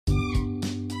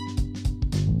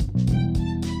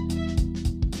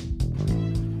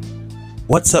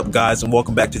What's up, guys, and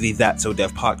welcome back to the That's So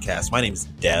Dev podcast. My name is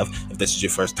Dev. If this is your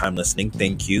first time listening,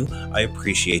 thank you. I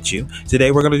appreciate you.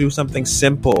 Today, we're going to do something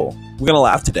simple. We're going to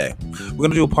laugh today. We're going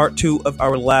to do a part 2 of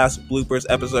our last bloopers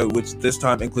episode, which this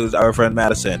time includes our friend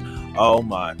Madison. Oh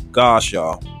my gosh,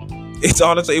 y'all.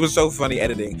 It was so funny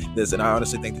editing this, and I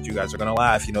honestly think that you guys are going to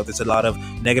laugh. You know, there's a lot of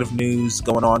negative news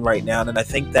going on right now, and I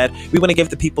think that we want to give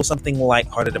the people something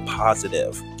lighthearted and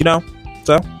positive, you know?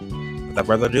 So, without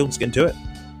further ado, let's get into it.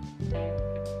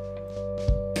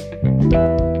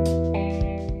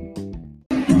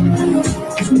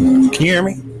 Can you hear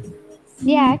me?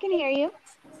 Yeah, I can hear you.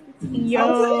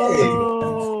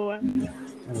 Yo.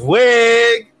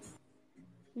 Wig!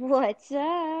 What's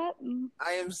up?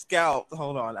 I am Scout.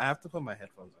 Hold on, I have to put my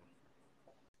headphones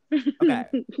on. Okay.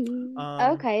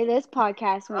 Okay, this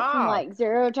podcast went from like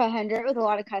 0 to 100 with a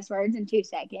lot of cuss words in 2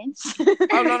 seconds. Oh,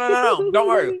 no. Don't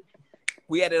worry.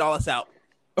 We edit all this out.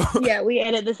 Yeah, we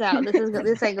edit this out.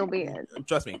 This ain't gonna be it.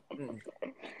 Trust me.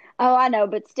 Oh, I know,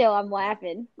 but still, I'm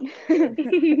laughing.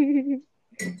 I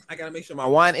gotta make sure my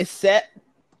wine is set.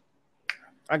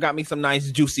 I got me some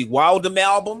nice juicy Wildem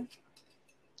album.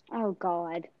 Oh,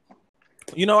 God.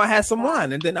 You know, I had some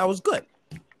wine, and then I was good.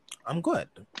 I'm good.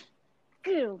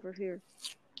 Get over here.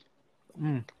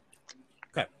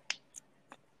 Okay.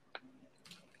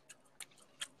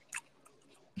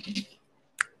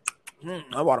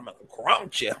 I want to make a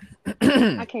crunchy.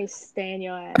 I can't stand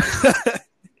your ass.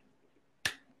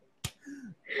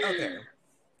 Okay.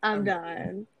 I'm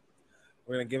done.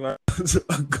 We're gonna give our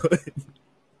a good.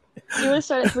 You want to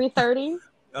start at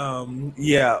 3:30?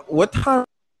 Yeah. What time?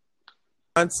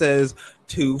 It says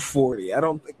 2:40. I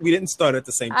don't think we didn't start at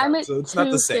the same time, I'm at so it's not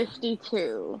the same.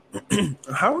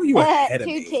 2:52. How are you ahead of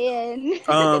me?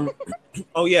 2:10.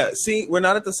 Oh yeah. See, we're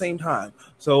not at the same time,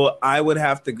 so I would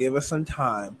have to give us some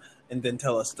time and then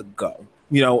tell us to go.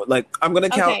 You know, like I'm gonna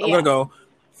count. Okay, I'm gonna go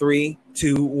 3,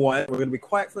 2, 1. We're gonna be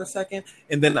quiet for a second,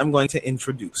 and then I'm going to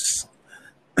introduce.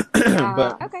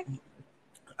 But okay.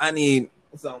 I need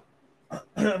some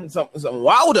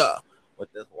Wilder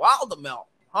with this Wilder milk.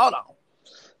 Hold on.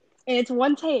 And it's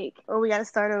one take, or we got to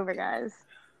start over, guys.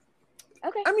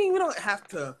 Okay. I mean, we don't have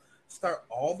to start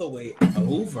all the way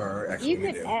over. Actually,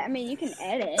 You can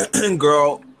edit.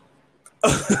 Girl,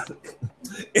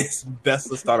 it's best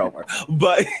to start over.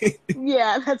 But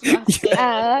Yeah, that's what I'm saying.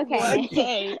 Oh, okay. One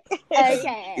take.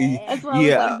 Okay. That's why I was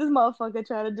like, this motherfucker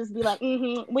trying to just be like,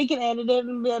 we can edit it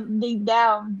and be deep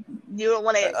down. You don't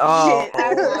want to edit shit.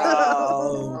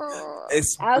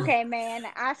 It's Okay, man.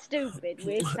 I stupid.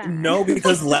 We're fine. no,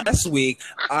 because last week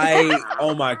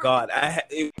oh my god,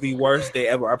 it was the worst day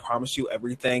ever. I promise you,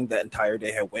 everything that entire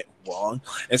day had went wrong,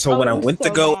 and so when I went to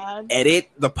go edit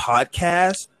the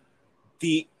podcast,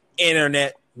 the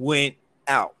internet went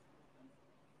out.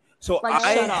 So Like,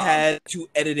 I shut off. had to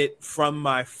edit it from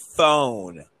my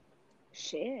phone.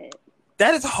 Shit.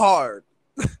 That is hard.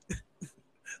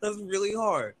 That's really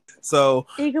hard. So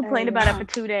You complained about it for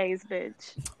 2 days,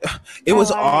 bitch. it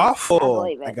was I awful.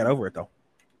 believe it. I got over it though.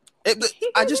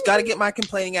 I just got to get my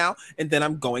complaining out, and then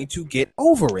I'm going to get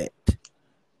over it.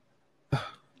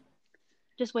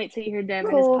 Just wait till you hear Dev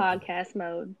Cool. in his podcast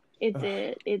mode. It's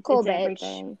it. It's, Cool, it's bitch.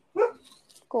 everything.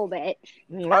 Cool, bitch.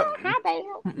 Oh, Hi, babe.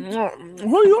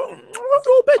 who you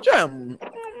bitch am?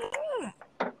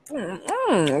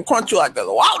 Crunch you like a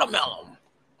watermelon.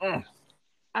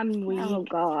 I'm weak. Oh,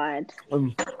 God.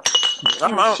 I'm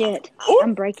Oh, out. shit. Ooh.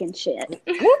 I'm breaking shit.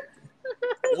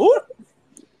 Ooh.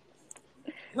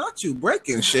 Not you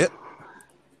breaking shit.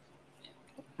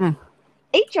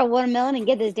 Eat your watermelon and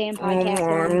get this damn podcast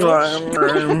going,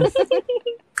 bitch.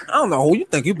 I don't know who you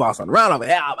think you bossing around over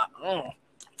here. But,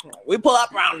 we pull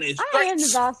up around these I am the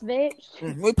streets. boss,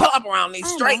 bitch. We pull up around these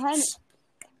I'm streets.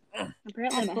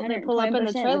 Apparently, I'm They pull up in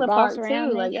the 120% trailer boss park around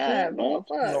too. Like, this yeah, shit, man.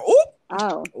 bitch. Ooh,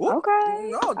 Oh, Ooh. okay.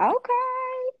 No.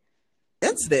 Okay.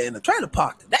 Incident in the trailer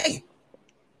park today.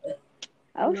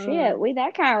 Oh, shit. We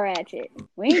that kind of ratchet.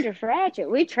 We ain't just ratchet.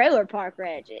 We trailer park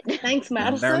ratchet. Thanks, Down,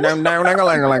 Madison. down, down, down,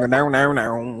 down, down, down, down,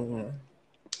 down.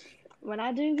 When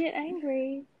I do get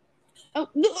angry. Oh,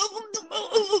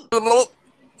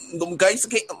 Them guys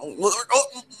can't. oh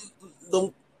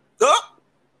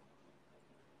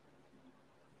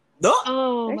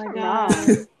There's my something god.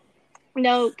 wrong.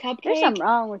 No, There's something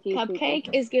wrong with you Cupcake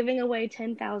people. is giving away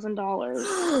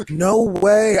 $10,000. No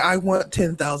way! I want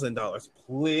 $10,000,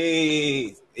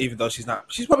 please. Even though she's not,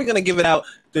 she's probably gonna give it out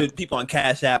to people on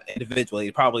Cash App individually.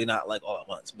 Probably not like all at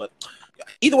once, but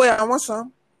either way, I want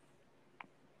some.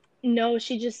 No,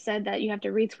 she just said that you have to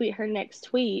retweet her next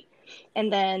tweet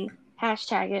and then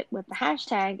hashtag it with the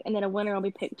hashtag, and then a winner will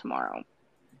be picked tomorrow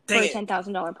for Dang a it.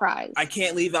 $10,000 prize. I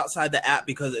can't leave outside the app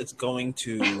because it's going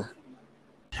to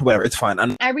Whatever, it's fine.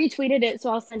 I retweeted it,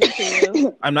 so I'll send it to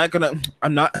you. I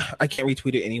can't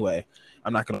retweet it anyway.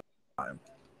 I'm not gonna. I'm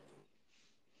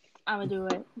gonna do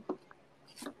it.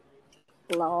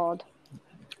 Lord.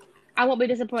 I won't be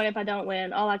disappointed if I don't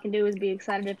win. All I can do is be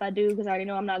excited if I do, because I already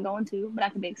know I'm not going to. But I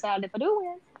can be excited if I do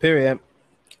win. Period.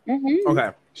 Mm-hmm.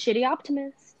 Okay. Shitty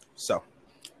optimist. So,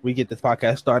 we get this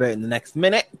podcast started in the next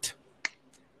minute.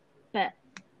 Bet.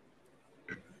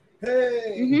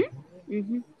 Hey. Mm-hmm.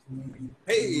 Mm-hmm.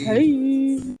 Hey.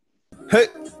 Hey. Hey.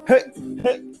 Hey.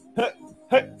 Hey. Hey.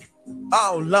 Hey.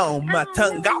 All on my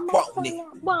tongue, I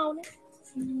want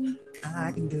it.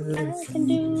 I can do I it. can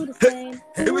do the same.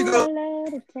 Here we go.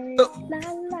 La, la,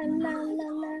 la, la, la,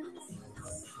 la.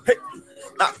 Hey.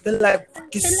 I feel like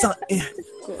it's something.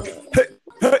 Hey.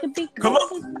 Hey. Come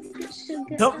on.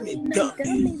 Dummy.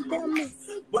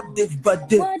 What if I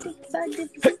did? What if I did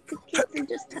Hey. the kids and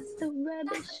just touch the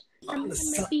rubbish? I'm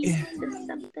the maybe something. into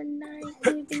something I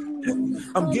ain't giving you.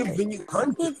 I'm giving you I'm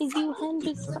hundreds. giving you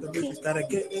hundreds. The Okay. bitches gotta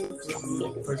get into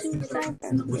Get first too thing soft first,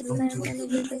 and with get them that too. and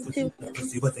give it too.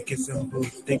 See what they kiss and booze,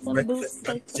 think Kiss and breakfast, booze,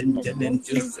 like take ginger and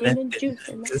juice gin and and juice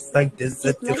and just like this.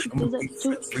 just like I'm a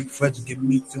dessert too. refresh, give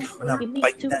me two. When I Give me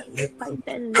bite two. that lip, Bite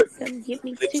that lip and give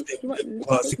me two. lipstick, You want lip lipstick,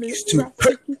 gloss, lip it's two. gloss,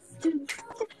 take you two.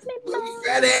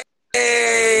 Ready?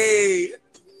 Hey!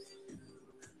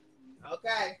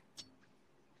 Okay.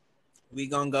 We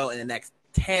gonna go in the next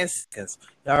 10 seconds.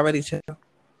 Y'all ready, chill?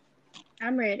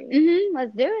 I'm ready. Mm-hmm.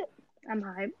 Let's do it. I'm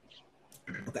hyped.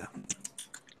 Okay.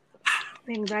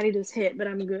 Anxiety just hit, but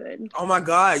I'm good. Oh my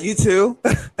God, you too?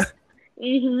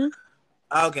 Mm-hmm.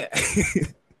 Okay.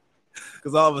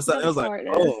 Because all of a sudden it was like,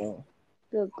 Partner. oh.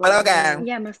 Good But okay.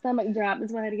 Yeah, my stomach dropped.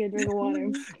 That's why I had to get a drink of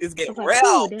water. It's getting It's like, real,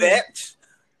 ooh, damn. bitch.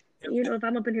 You know, if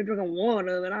I'm up in here drinking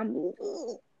water, then I'm.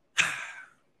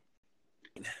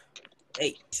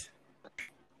 8,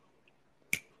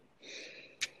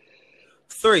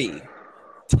 3,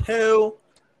 2,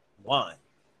 1.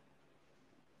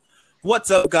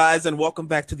 What's up, guys, and welcome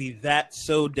back to the That's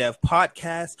So Dev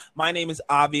podcast. My name is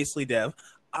obviously Dev.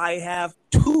 I have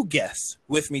 2 guests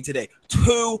with me today.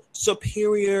 2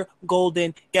 superior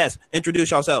golden guests. Introduce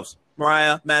yourselves.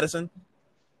 Mariah, Madison.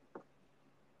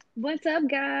 What's up,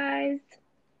 guys?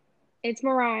 It's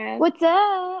Mariah. What's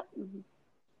up?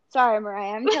 Sorry,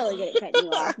 Mariah. I'm totally good at cutting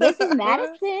you off. This is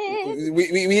Madison.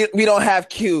 We don't have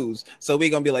cues, so we're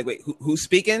gonna be like, wait, who's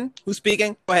speaking? Who's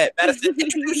speaking? Go ahead, Madison.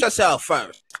 Introduce yourself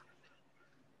first.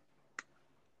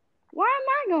 Why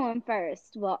am I going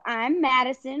first? Well, I'm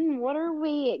Madison. What are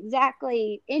we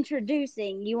exactly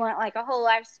introducing? You want like a whole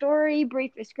life story,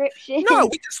 brief description? No,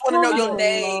 we just want to know your Oh,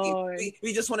 name. Lord.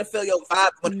 We just want to feel your vibe,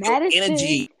 your Madison.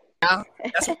 energy. Yeah?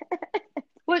 That's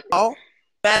What all.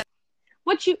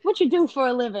 what you do for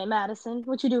a living, Madison?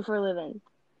 What you do for a living?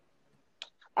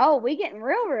 Oh, we getting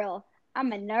real.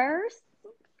 I'm a nurse.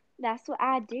 That's what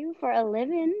I do for a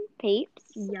living, peeps.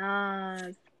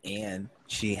 Yes. And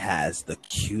she has the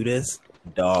cutest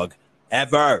dog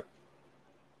ever.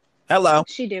 Hello.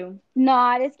 She do.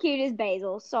 Not as cute as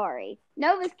Basil. Sorry.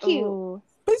 Nova's cute. Ooh.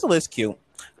 Basil is cute.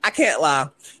 I can't lie.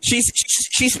 She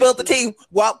spilled the tea.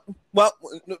 Well,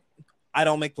 I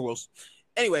don't make the rules.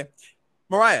 Anyway,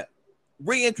 Mariah,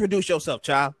 reintroduce yourself,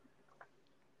 child.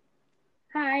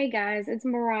 Hi guys, it's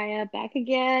Mariah back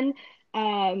again.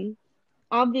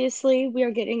 Obviously we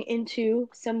are getting into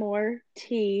some more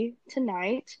tea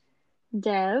tonight.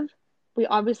 Dev, we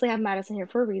obviously have Madison here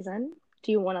for a reason.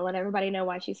 Do you want to let everybody know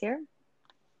why she's here?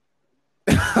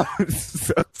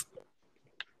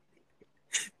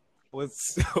 Was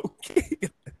so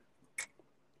cute.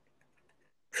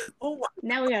 Oh my,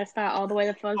 Now we gotta start all the way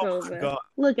the fuck oh my over. God.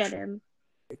 Look at him.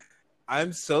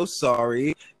 I'm so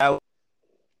sorry.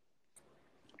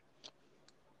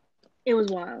 It was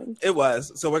wild. It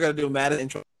was. So we're gonna do Madison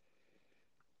intro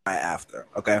right after.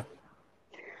 Okay.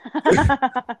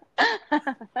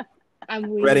 I'm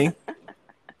weak. Ready?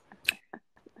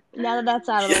 Now that that's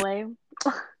out of the way.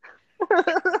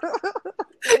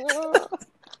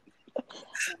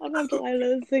 I'm about to light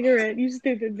another cigarette, you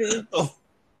stupid bitch. Oh.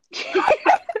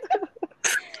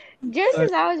 Just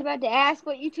as I was about to ask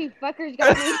what you two fuckers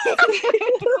got me.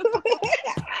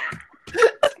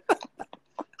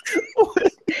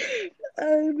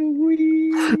 I'm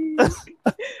weak.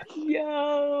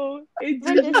 Yo, it's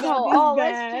We're just just all, not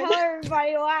let's bad. tell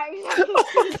everybody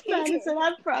why. Madison,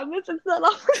 I promise it's not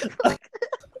all.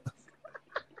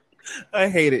 I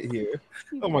hate it here.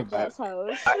 Oh my God. That's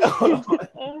hoes.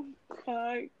 Oh,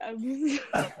 God.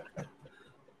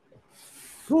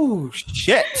 Ooh,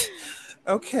 shit.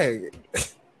 Okay.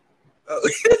 All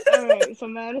right, so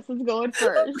Madison's going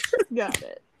first. Got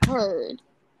it. Heard.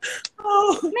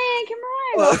 Oh, Man, can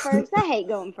Mariah go first? I hate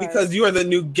going first. because you are the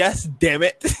new guest, damn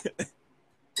it.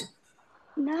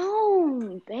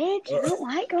 No, bitch. I don't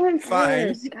like going Fine.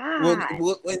 first. God.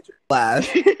 We'll last.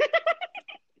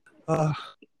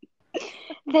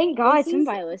 Thank God This is-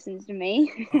 somebody listens to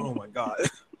me. Oh my god.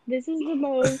 This is the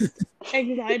most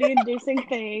anxiety-inducing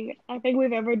thing I think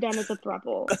we've ever done as a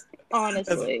throuple.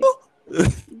 Honestly,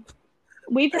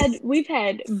 we've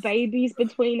had babies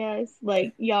between us.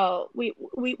 Like y'all, we've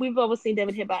almost seen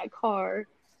Devin hit by a car.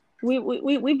 We've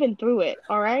been through it.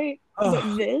 All right, Oh,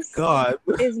 but this God.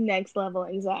 is next level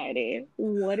anxiety.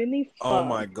 What in the fuck Oh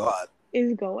my god.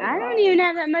 is going on? I don't even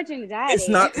have that much anxiety. It's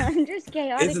not- I'm just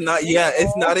chaotic. It's not. Yeah,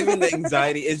 it's not even the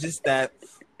anxiety. It's just that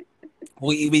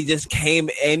we just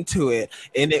came into it,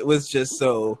 and it was just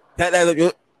so.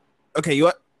 Okay, you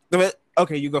what?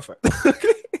 Okay, you go first.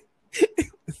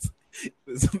 It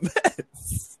was a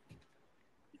mess.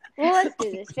 Well, let's do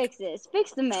this. Fix this.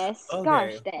 Fix the mess. Okay.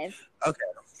 Gosh, Dave. Okay.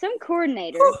 Some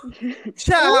coordinator.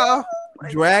 Child,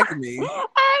 drag me.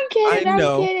 I'm kidding. I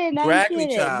know. I'm kidding. I'm Drag kidding.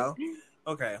 me, child.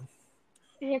 Okay.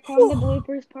 Here come the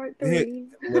bloopers, part 3.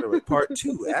 Literally, part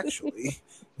 2, actually.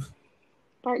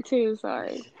 Part 2,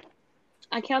 sorry.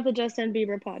 I count the Justin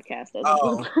Bieber podcast as a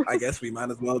Oh, blooper. I guess we might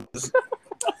as well just.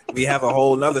 We have a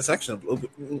whole nother section.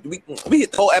 We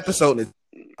hit the whole episode. And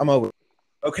I'm over.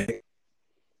 Okay.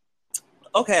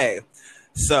 Okay.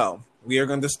 So we are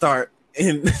going to start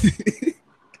in.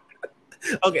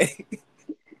 Okay.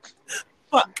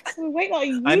 Fuck. Wait on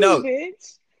you, I know.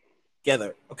 bitch.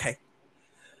 Together. Okay.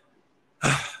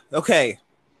 Okay.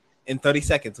 In 30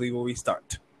 seconds, we will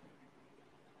restart.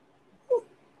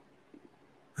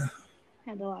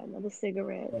 Had to light another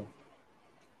cigarette.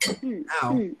 Ow.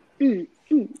 Mm, mm,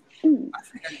 I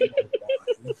think I can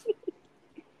move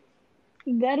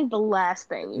on. That is the last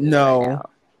thing. You No. Right now.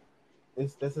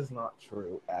 This is not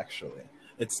true, actually.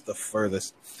 It's the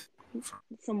furthest.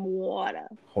 Some water.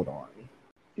 Hold on.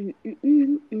 mm, mm,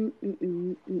 mm, mm, mm,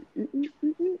 mm, mm, mm,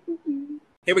 mm, mm.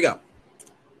 Here we go.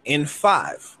 In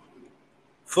 5,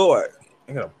 4,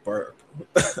 I'm gonna burp.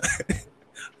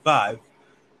 5,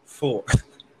 4,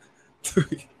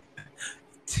 3,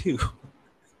 2.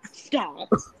 Stop.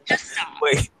 Just stop.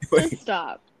 Wait. Just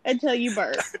stop until you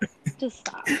burp. Just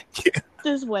stop. Yeah.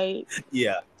 Just wait.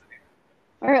 Yeah.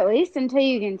 Or at least until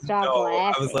you can stop No,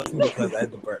 laughing. I was laughing because I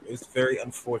had to burp. It was very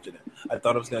unfortunate. I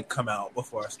thought it was gonna come out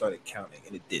before I started counting,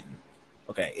 and it didn't.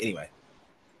 Okay. Anyway.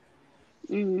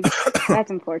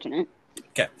 That's unfortunate.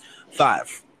 Okay.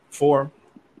 5, 4,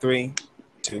 3,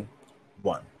 2,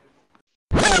 1.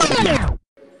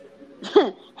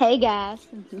 Hey guys.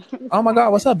 Oh my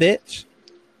God! What's up, bitch?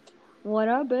 What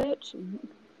up, bitch?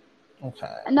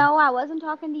 Okay. No, I wasn't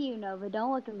talking to you, Nova.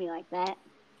 Don't look at me like that.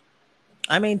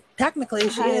 I mean, technically,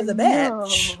 she I is a know.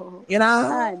 bitch. You know.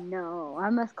 I know. I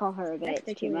must call her a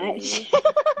bitch too much.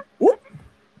 Whoop.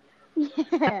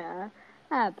 Yeah.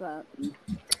 Hi, pup.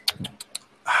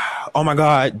 Oh my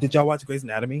God! Did y'all watch Grey's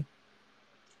Anatomy?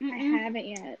 I haven't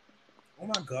yet. Oh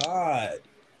my God!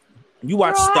 You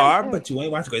watch Girl, Star, I- but you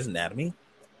ain't watch Grey's Anatomy.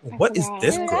 I What is forgot.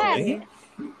 this Dude, girl?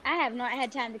 I have not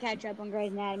had time to catch up on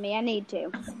Grey's Anatomy. I need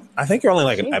to. I think you're only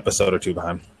like an Shoot. episode or 2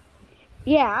 behind.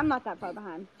 Yeah, I'm not that far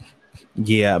behind.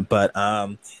 Yeah, but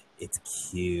it's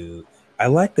cute. I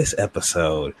like this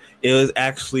episode. It was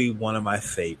actually one of my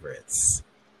favorites.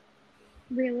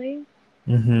 Really?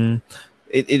 Mm-hmm.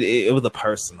 It was a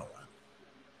personal one.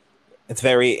 It's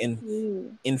very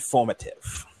Ooh.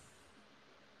 informative.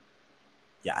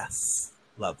 Yes,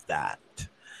 love that.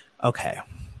 Okay,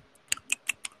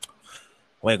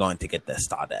 we're going to get this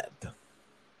started.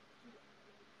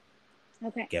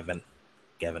 Okay.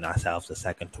 Giving ourselves a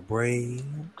second to breathe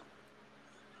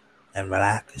and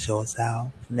relax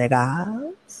yourself,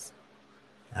 niggas,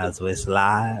 as we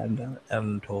slide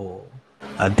into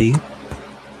a deep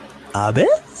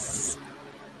abyss.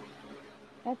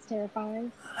 That's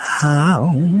terrifying.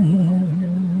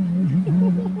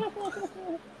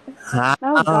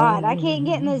 Oh God, I can't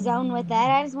get in the zone with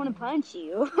that. I just want to punch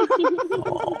you.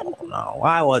 Oh, no,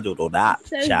 why would you do that,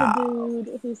 Says child?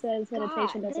 the dude who says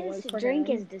meditation doesn't work this for drink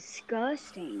him. is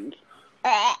disgusting.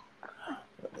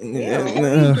 Ew, what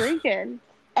are you drinking?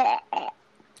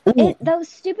 Those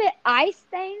stupid ice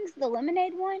things, the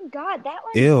lemonade one. God, that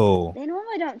one. Ew. They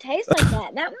normally don't taste like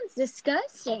that. That one's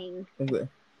disgusting. The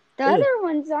other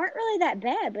ones aren't really that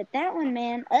bad, but that one,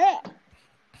 man, oh,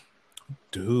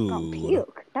 Dude.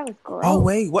 puke. That was gross. Oh,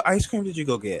 wait. What ice cream did you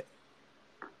go get?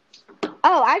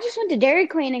 Oh, I just went to Dairy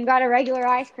Queen and got a regular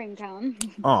ice cream cone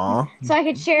Aw. so I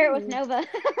could share it with Nova.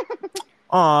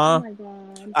 Aw. Oh my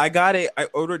god. I got it. I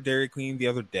ordered Dairy Queen the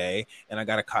other day, and I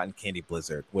got a cotton candy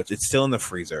blizzard, which it's still in the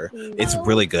freezer. It's Oh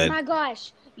really good. my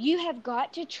gosh, you have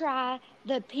got to try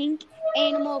the pink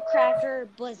animal cracker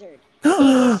blizzard. It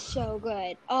is so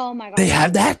good. Oh my gosh. They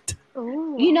have that?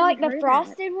 Oh, You know, I like the heard that.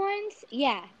 frosted ones?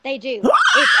 Yeah, they do.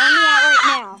 It's only out right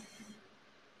now.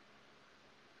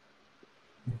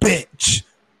 Bitch.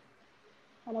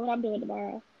 I know what I'm doing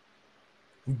tomorrow.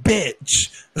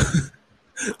 Bitch.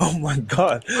 Oh my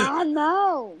god. I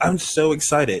know. I'm so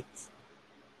excited.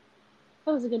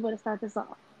 That was a good way to start this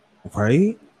off.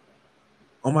 Right?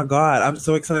 Oh my god. I'm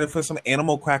so excited for some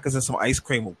animal crackers and some ice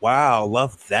cream. Wow.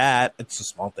 Love that. It's the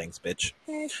small things, bitch.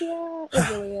 Heck yeah, it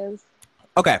really is.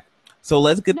 Okay. So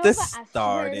let's get No, this but I swear to God,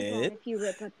 started. if you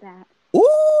rip up that.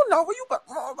 Ooh, no, you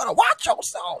better watch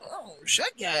yourself. Oh,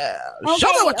 shit, yeah. Show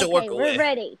me what you're working we're with.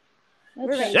 ready. We're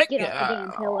ready. Shit, Get off the yeah.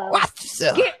 damn pillow. Watch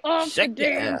yourself. Get off the Shit,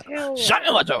 damn yeah. pillow. Show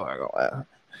me what you're working with.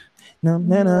 No,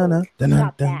 no, no, no.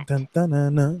 Stop that.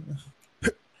 No.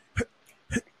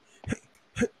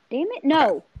 Damn it,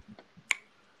 no.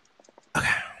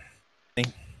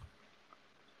 Okay.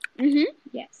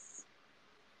 Yes.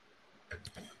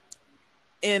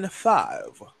 In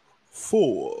 5,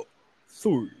 4,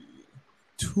 3,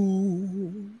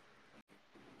 2.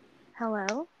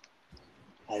 Hello?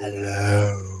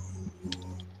 Hello.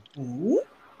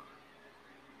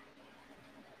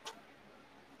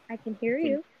 I can hear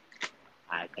you.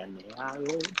 I can hear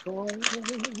you.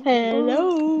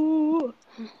 Hello.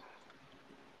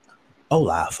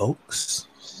 Hola, folks.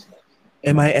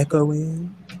 Am I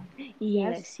echoing?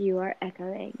 Yes, you are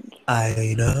echoing.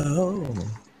 I know.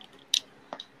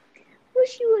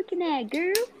 What you looking at,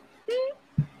 girl?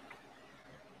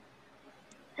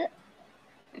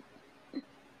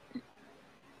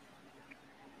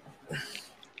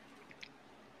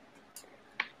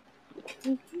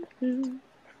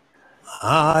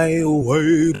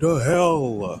 Highway to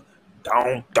hell.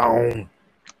 Down.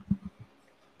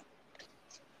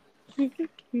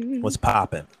 What's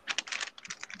poppin'?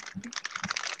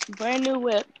 Brand new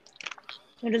whip.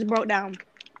 It just broke down.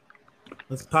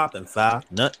 What's poppin'?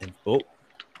 5, nothing. Oh,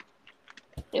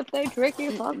 If they trick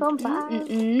you, fuck them fine.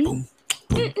 boom,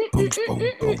 boom, boom,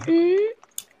 boom, boom.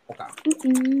 Okay.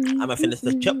 I'm gonna finish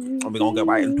this chip, and we're gonna get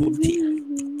right into the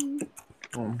tea.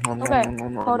 Okay,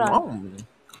 hold on.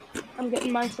 I'm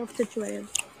getting myself situated.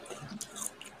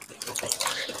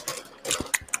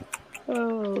 Oh,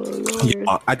 Lord.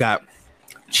 Yeah, I got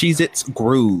Cheez-Its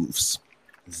Grooves,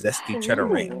 zesty cheddar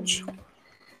ranch.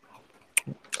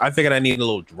 I figured I need a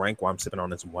little drink while I'm sipping on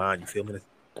this wine. You feel me?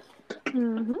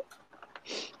 Mm-hmm.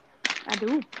 I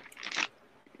do.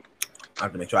 I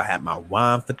have to make sure I have my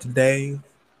wine for today.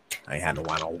 I ain't had no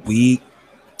wine all week.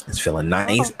 It's feeling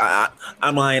nice.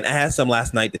 I'm lying. I had some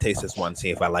last night to taste this one, see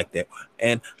if I liked it,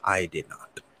 and I did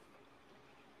not.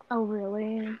 Oh,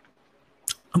 really?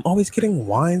 I'm always getting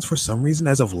wines for some reason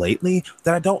as of lately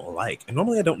that I don't like, and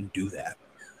normally I don't do that.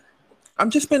 I've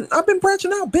been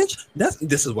branching out, bitch.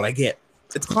 This is what I get.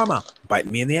 It's karma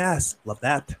biting me in the ass. Love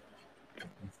that. At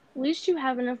least you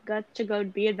have enough guts to go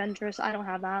be adventurous. I don't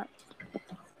have that.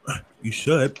 You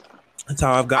should. That's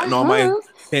how I've gotten all my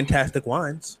fantastic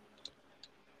wines.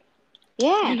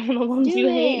 Yeah. The ones Do you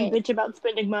hate and it. bitch about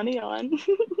spending money on.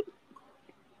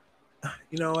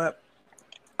 You know what?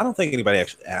 I don't think anybody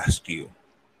actually asked you.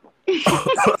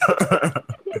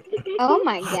 Oh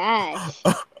my gosh.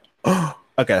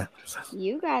 Okay.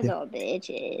 You guys are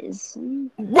bitches.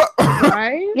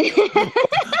 Right?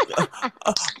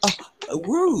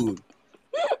 Rude.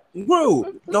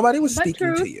 Nobody was But speaking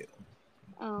true. to you.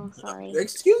 Oh, sorry.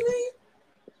 Excuse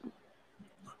me?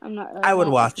 I'm not really I would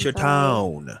mad, watch I'm your sorry.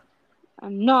 tone.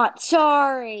 I'm not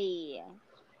sorry.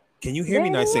 Can you hear me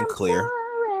nice and clear?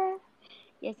 Sorry.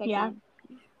 Yes, I Yeah. can.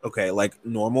 Okay, like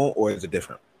normal, or is it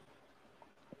different?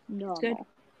 No. Good.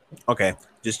 Okay,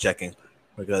 just checking,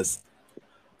 because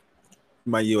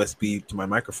my USB to my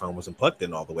microphone wasn't plugged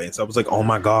in all the way, and so I was like, oh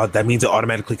my god, that means it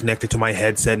automatically connected to my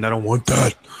headset, and I don't want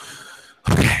that.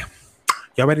 Okay,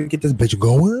 y'all ready to get this bitch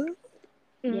going?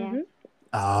 Mhm.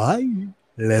 Alright,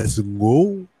 let's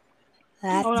go.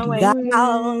 Hold on, wait.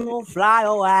 Fly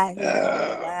away.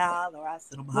 The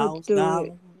rest of them hoes do now.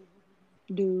 it.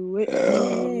 Do it.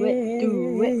 Do it.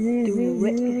 Do it. Do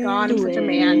it. God, do I'm such a it.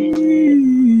 man. Do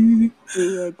it.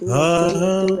 Do it. Do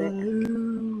it.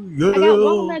 Do it. I got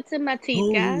walnuts in my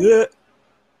teeth, guys. Yeah.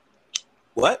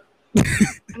 What? I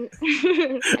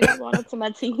got walnuts in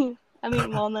my teeth. I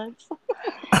mean walnuts.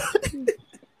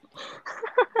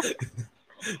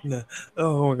 No.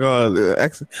 Oh my god.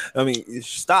 I mean,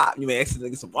 stop. You may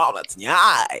accidentally get some walnuts in your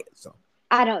eye. So.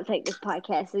 I don't think this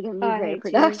podcast is going to be I very hate you.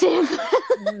 productive.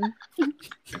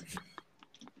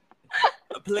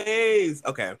 Please.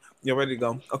 Okay. You're ready to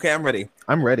go? Okay, I'm ready.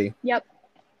 I'm ready. Yep,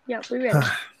 we ready.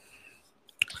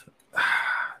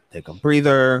 Take a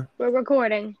breather. We're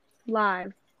recording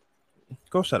live.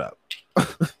 Go shut up.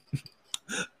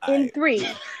 In 3,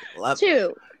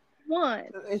 2, 1.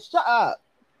 Shut up.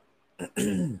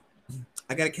 I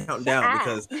gotta count down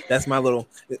because that's my little.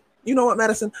 You know what,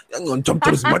 Madison? I'm gonna jump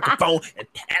to this microphone and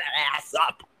tear that ass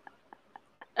up.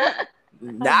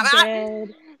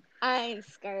 Dead. I ain't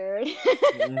scared.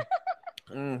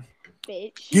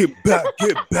 Bitch. Get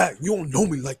back. You don't know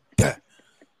me like that.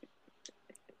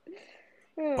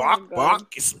 Bark,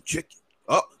 get some chicken.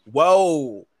 Oh,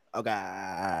 whoa.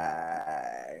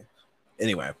 Okay.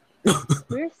 Anyway.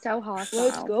 We're so hostile.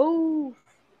 Let's go.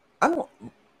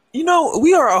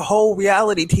 We are a whole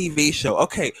reality TV show.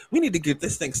 Okay, we need to get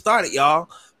this thing started, y'all.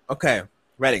 Okay,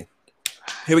 ready.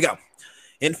 Here we go.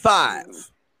 In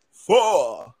 5,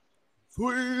 4,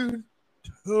 3,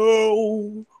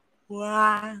 2,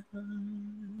 1.